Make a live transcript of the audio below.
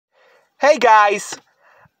Hey guys,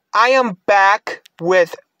 I am back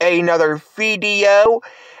with another video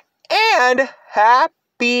and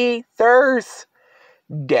happy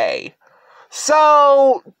Thursday.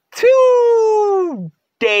 So, 2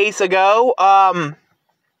 days ago, on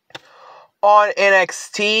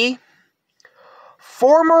NxT,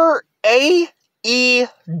 former AEW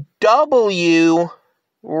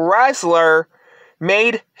wrestler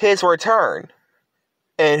made his return.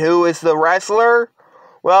 And who is the wrestler?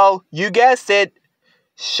 Well, you guessed it,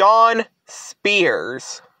 Shawn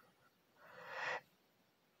Spears,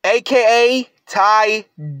 aka Ty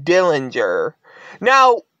Dillinger.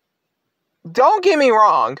 Now, don't get me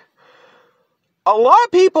wrong, a lot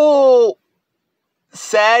of people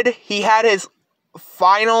said he had his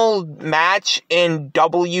final match in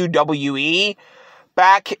WWE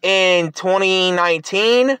back in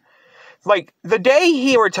 2019. Like, the day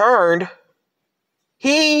he returned,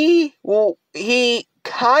 he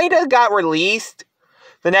kind of got released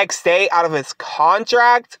the next day out of his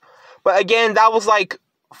contract. But again, that was like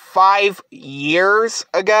 5 years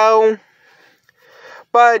ago.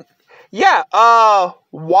 But yeah,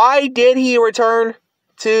 why did he return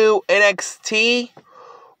to NXT?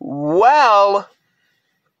 Well,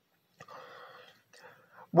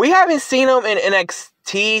 we haven't seen him in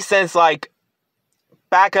NXT since like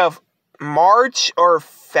back of March or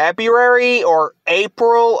February or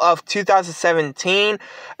April of 2017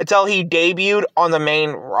 until he debuted on the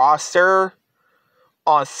main roster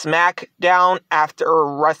on SmackDown after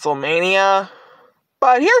WrestleMania.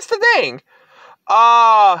 But here's the thing.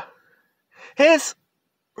 His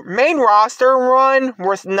main roster run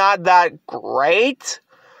was not that great,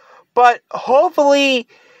 but hopefully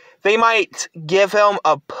they might give him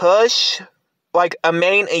a push, like a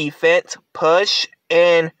main event push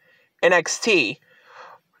in NXT.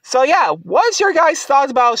 So yeah, what's your guys' thoughts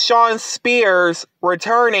about Shawn Spears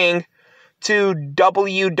returning to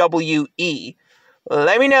WWE?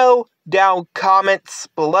 Let me know down comments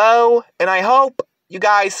below, and I hope you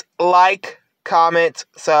guys like, comment,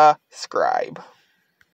 subscribe.